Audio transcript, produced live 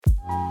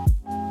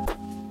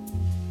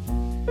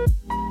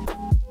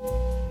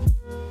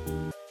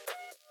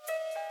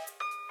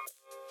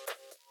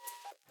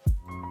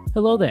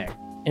Hello there,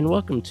 and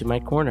welcome to my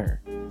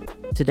corner.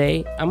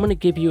 Today, I'm going to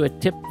give you a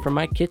tip from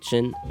my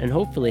kitchen and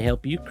hopefully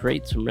help you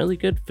create some really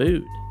good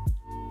food.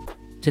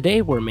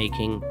 Today, we're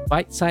making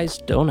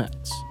bite-sized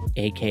donuts,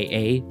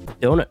 aka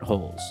donut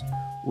holes,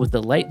 with a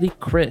lightly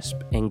crisp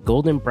and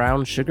golden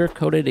brown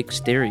sugar-coated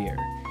exterior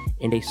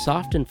and a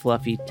soft and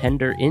fluffy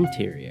tender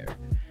interior,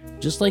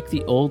 just like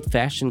the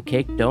old-fashioned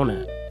cake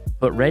donut,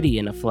 but ready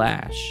in a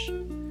flash.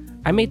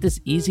 I made this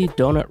easy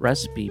donut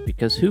recipe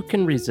because who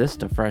can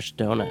resist a fresh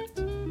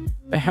donut?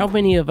 But how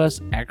many of us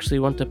actually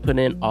want to put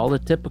in all the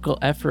typical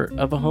effort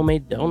of a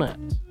homemade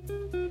donut?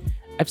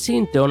 I've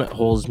seen donut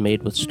holes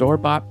made with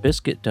store-bought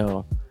biscuit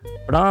dough,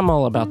 but I'm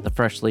all about the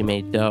freshly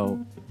made dough.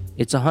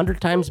 It's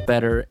 100 times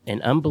better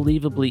and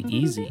unbelievably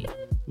easy.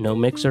 No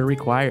mixer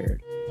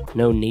required.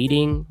 No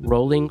kneading,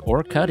 rolling,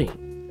 or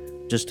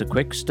cutting. Just a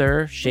quick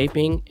stir,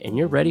 shaping, and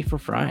you're ready for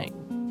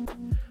frying.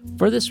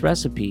 For this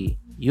recipe,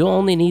 you'll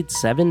only need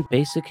 7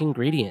 basic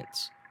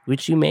ingredients,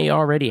 which you may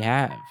already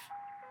have.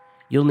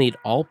 You'll need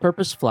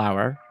all-purpose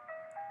flour.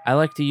 I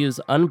like to use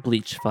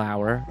unbleached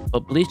flour,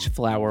 but bleached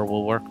flour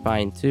will work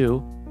fine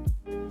too.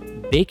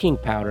 Baking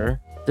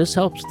powder. This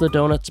helps the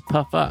donuts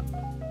puff up,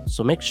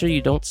 so make sure you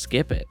don't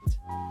skip it.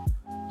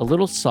 A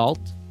little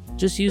salt.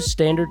 Just use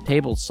standard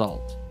table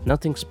salt.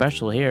 Nothing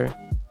special here.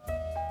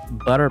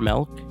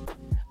 Buttermilk.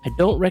 I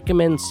don't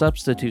recommend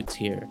substitutes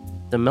here.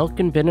 The milk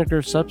and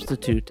vinegar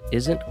substitute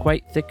isn't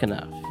quite thick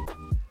enough.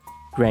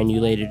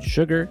 Granulated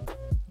sugar.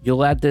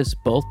 You'll add this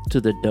both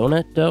to the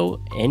donut dough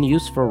and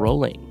use for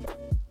rolling.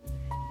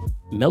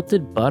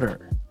 Melted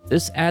butter.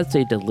 This adds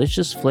a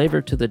delicious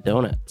flavor to the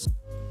donuts,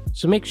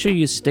 so make sure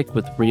you stick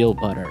with real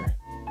butter.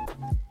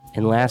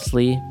 And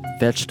lastly,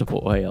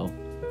 vegetable oil.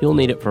 You'll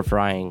need it for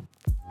frying.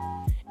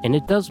 And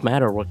it does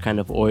matter what kind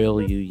of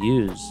oil you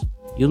use.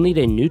 You'll need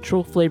a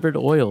neutral flavored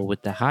oil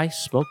with the high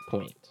smoke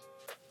point.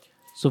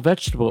 So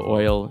vegetable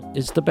oil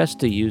is the best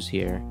to use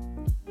here.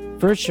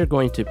 First, you're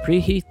going to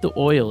preheat the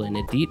oil in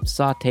a deep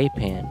saute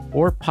pan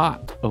or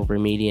pot over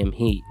medium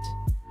heat.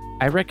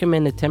 I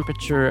recommend a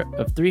temperature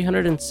of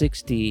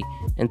 360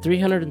 and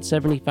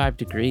 375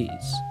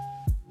 degrees.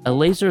 A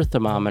laser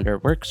thermometer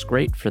works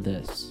great for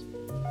this.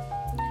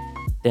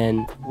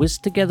 Then,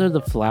 whisk together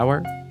the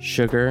flour,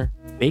 sugar,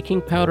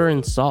 baking powder,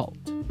 and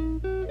salt.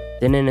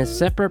 Then in a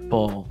separate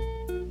bowl,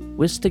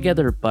 whisk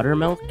together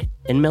buttermilk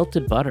and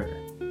melted butter.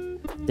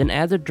 Then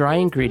add the dry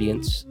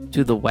ingredients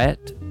to the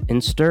wet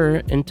and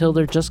stir until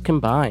they're just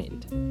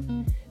combined.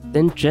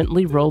 Then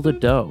gently roll the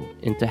dough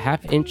into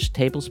half-inch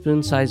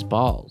tablespoon-sized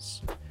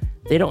balls.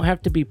 They don't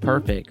have to be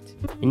perfect,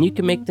 and you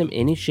can make them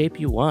any shape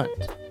you want,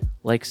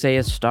 like say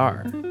a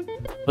star,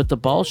 but the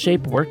ball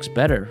shape works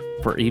better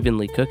for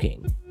evenly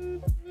cooking.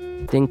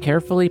 Then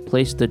carefully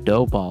place the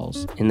dough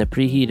balls in the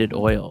preheated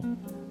oil,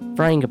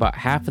 frying about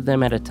half of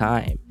them at a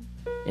time,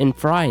 and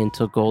fry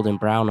until golden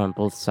brown on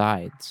both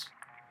sides.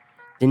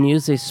 Then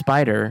use a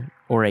spider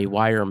or a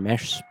wire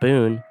mesh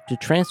spoon to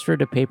transfer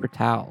to paper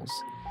towels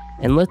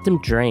and let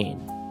them drain,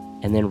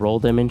 and then roll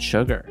them in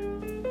sugar.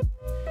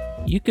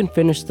 You can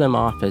finish them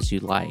off as you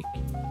like.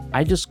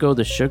 I just go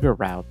the sugar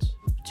route,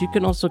 but you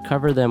can also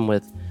cover them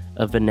with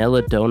a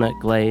vanilla donut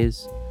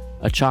glaze,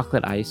 a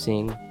chocolate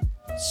icing,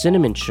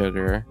 cinnamon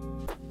sugar,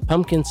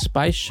 pumpkin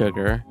spice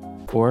sugar,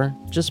 or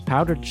just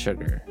powdered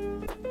sugar.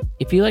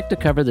 If you like to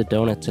cover the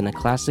donuts in a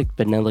classic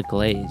vanilla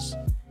glaze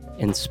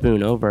and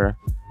spoon over,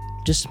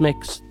 just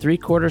mix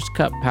 3/4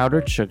 cup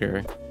powdered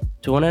sugar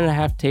to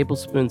 1.5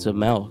 tablespoons of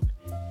milk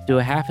to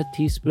a half a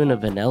teaspoon of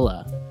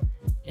vanilla.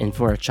 And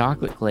for a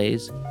chocolate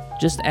glaze,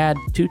 just add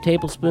 2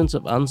 tablespoons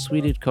of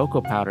unsweetened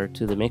cocoa powder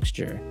to the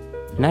mixture.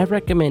 And I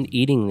recommend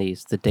eating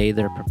these the day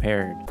they're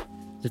prepared.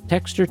 The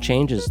texture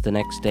changes the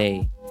next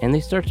day and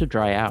they start to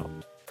dry out.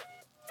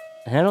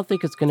 And I don't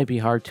think it's going to be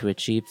hard to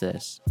achieve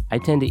this. I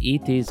tend to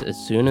eat these as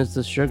soon as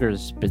the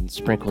sugar's been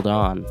sprinkled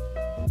on.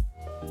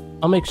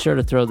 I'll make sure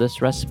to throw this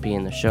recipe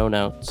in the show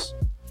notes,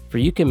 for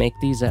you can make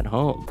these at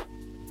home.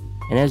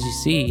 And as you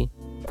see,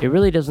 it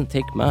really doesn't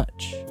take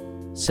much.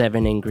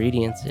 7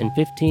 ingredients in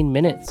 15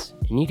 minutes,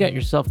 and you got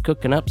yourself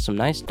cooking up some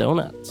nice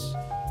donuts.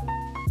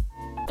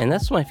 And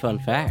that's my fun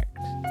fact.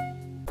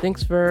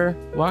 Thanks for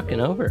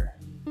walking over.